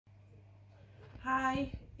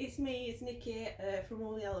Hi, it's me, it's Nikki from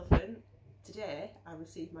All the Elephant. Today I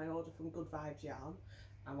received my order from Good Vibes Yarn.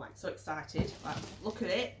 I'm like so excited, like look at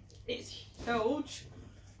it, it's huge.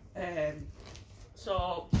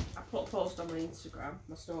 So I put a post on my Instagram,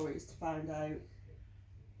 my stories, to find out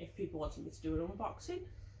if people wanted me to do an unboxing,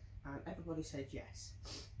 and everybody said yes.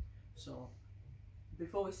 So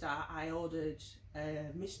before we start, I ordered a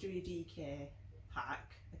mystery DK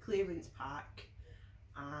pack, a clearance pack,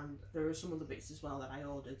 and there are some other bits as well that I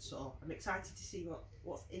ordered, so I'm excited to see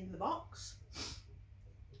what's in the box.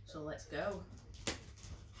 So let's go.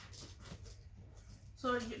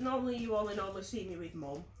 So normally you only see me with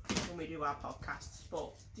Mum when we do our podcasts,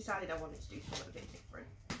 but decided I wanted to do something a bit different.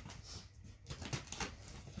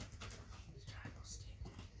 Let's try busting.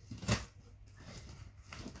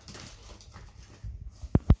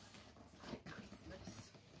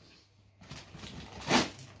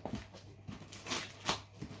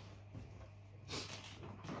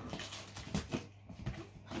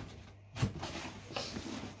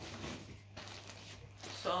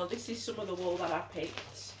 So this is some of the wool that I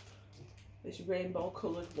picked. This rainbow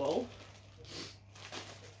coloured wool.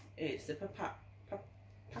 It's the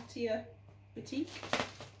Patia Boutique,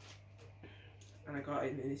 and I got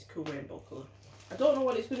it in this cool rainbow colour. I don't know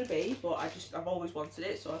what it's going to be, but I've always wanted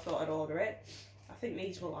it, so I thought I'd order it. I think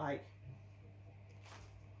these were like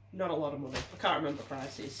not a lot of money. I can't remember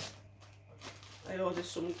prices. I ordered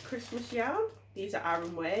some Christmas yarn. These are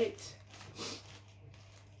aran weight.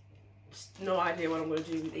 No idea what I'm going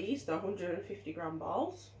to do with these. They're 150 gram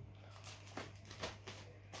balls,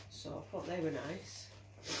 so I thought they were nice.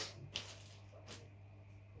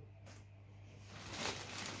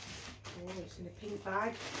 Oh, it's in a pink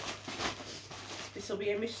bag. This will be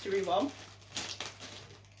a mystery one.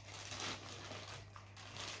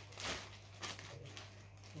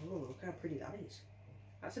 Oh, look how pretty that is.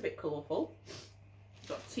 That's a bit colourful.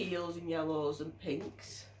 Got teals and yellows and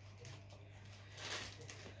pinks.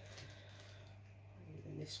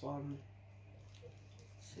 This one,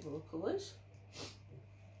 similar colours.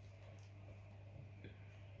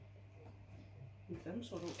 With them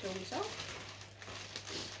so I don't kill myself.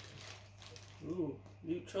 Ooh,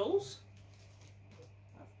 neutrals.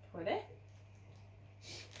 That's pretty.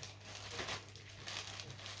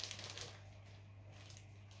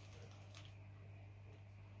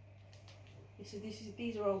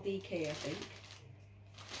 These are all DK, I think.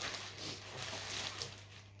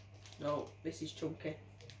 No, this is chunky.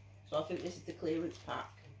 So I think this is the clearance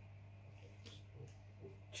pack.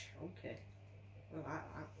 Chunky. I like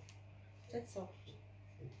that. Dead soft.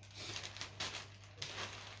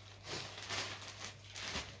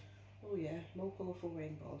 Oh yeah, more colourful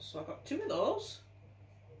rainbows. So I got 2 of those.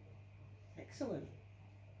 Excellent.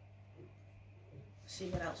 Let's see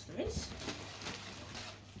what else there is.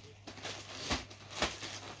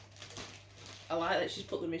 I like that she's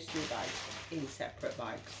put the mystery bags in separate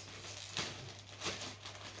bags.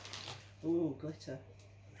 Ooh, glitter.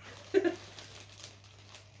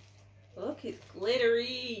 Look, it's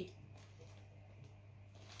glittery.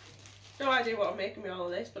 No idea what I'm making with all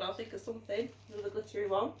of this, but I'll think of something. Another glittery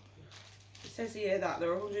one. It says here that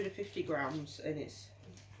they're 150 grams and it's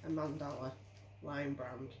a mandala line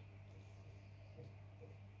brand.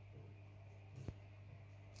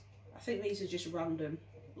 I think these are just random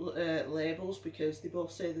labels because they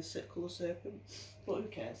both say the colour serpent, but who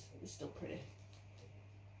cares? It's still pretty.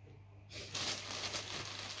 Let's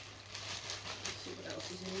see what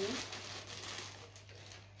else is in here.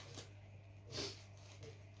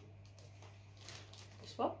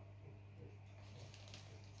 This one.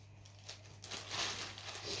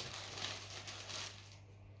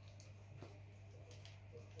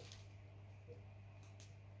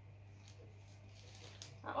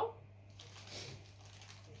 That one.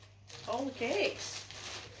 All the cakes.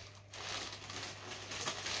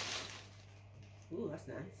 Ooh, that's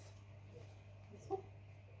nice. This one.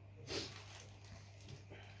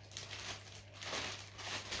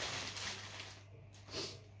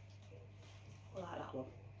 I like that one.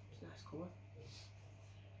 It's a nice colour.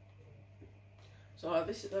 So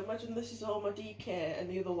this, imagine this is all my DK and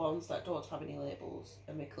the other ones that don't have any labels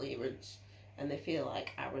and my clearance, and they feel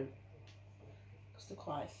like aran because they're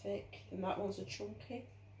quite thick, and that one's a chunky.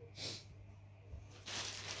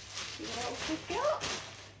 See what else we've got?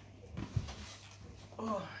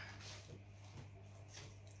 Oh.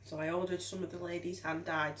 So I ordered some of the ladies'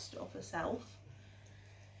 hand-dyed stuff herself.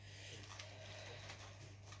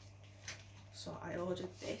 So I ordered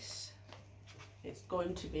this. It's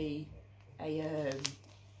going to be a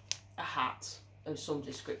hat of some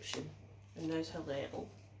description, and there's her label.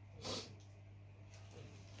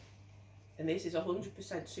 And this is 100%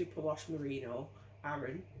 superwash merino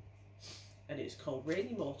aran, and it's called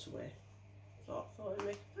Rainy Motorway. So I thought it'd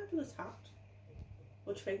make a fabulous hat.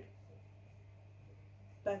 What do you think,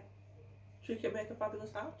 Ben? Do you think it'd make a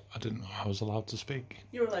fabulous hat? I didn't know I was allowed to speak.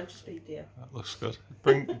 You're allowed to speak, dear. That looks good.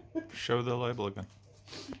 Show the label again.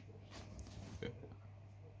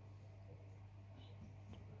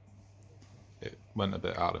 It went a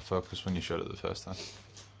bit out of focus when you showed it the first time.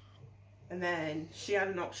 And then she had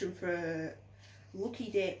an option for Lucky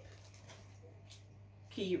Dip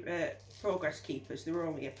progress keepers. They were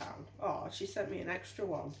only £1. Oh, she sent me an extra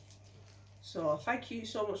one. So thank you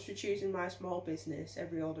so much for choosing my small business.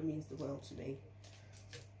 Every order means the world to me.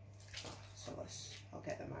 So I'll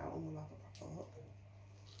get them out and we'll have a proper look.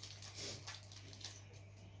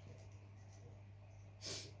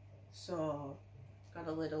 So got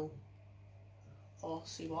a little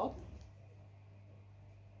horsey one.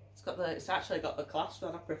 It's actually got the clasp,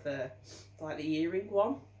 and I prefer like the earring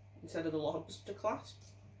one instead of the lobster clasp.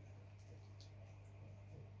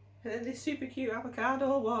 And then this super cute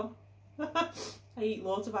avocado one. I eat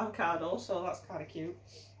loads of avocado, so that's kind of cute.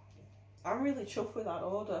 I'm really chuffed with that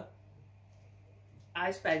order.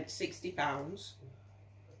 I spent £60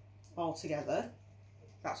 altogether.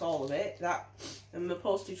 That's all of it. And the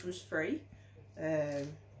postage was free.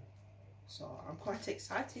 So I'm quite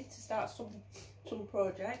excited to start some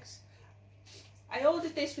projects. I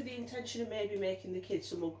ordered this with the intention of maybe making the kids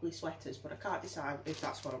some ugly sweaters, but I can't decide if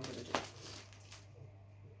that's what I'm going to do.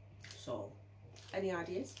 So, any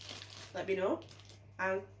ideas? Let me know.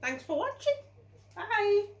 And thanks for watching.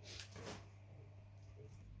 Bye.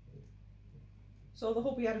 So the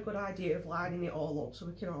hubby had a good idea of lining it all up so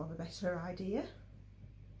we can all have a better idea.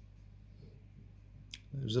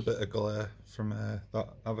 There's a bit of glare from that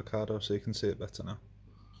avocado, so you can see it better now.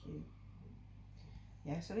 Cute.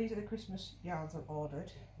 Yeah, so these are the Christmas yarns I've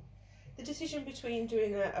ordered. The decision between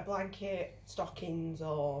doing a blanket, stockings,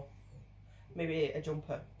 or maybe a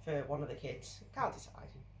jumper for one of the kids, I can't decide.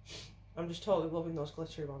 I'm just totally loving those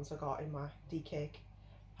glittery ones I got in my D-Cake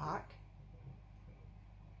pack.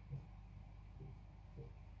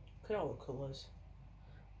 Look at all the colours.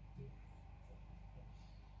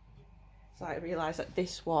 So I realised that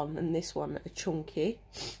this one and this one are chunky.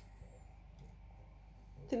 I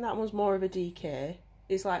think that one's more of a DK.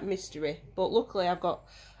 It's like mystery, but luckily I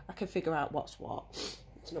can figure out what's what.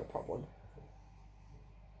 It's no problem.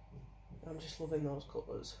 I'm just loving those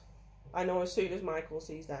colours. I know as soon as Michael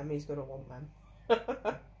sees them, he's going to want them.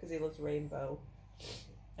 Because he loves rainbow.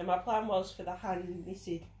 And my plan was for the hand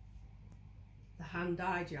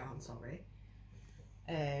dyed yarn, sorry.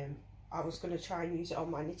 I was going to try and use it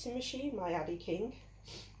on my knitting machine, my Addy King,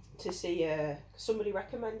 to see, somebody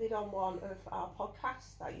recommended on one of our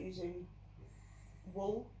podcasts that using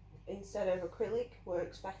wool instead of acrylic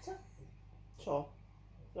works better. So,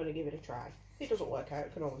 I'm going to give it a try. If it doesn't work out, I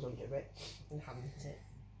can always undo it and hand knit it.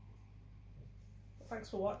 But thanks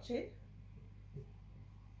for watching.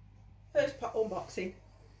 First pot unboxing.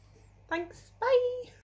 Thanks, bye!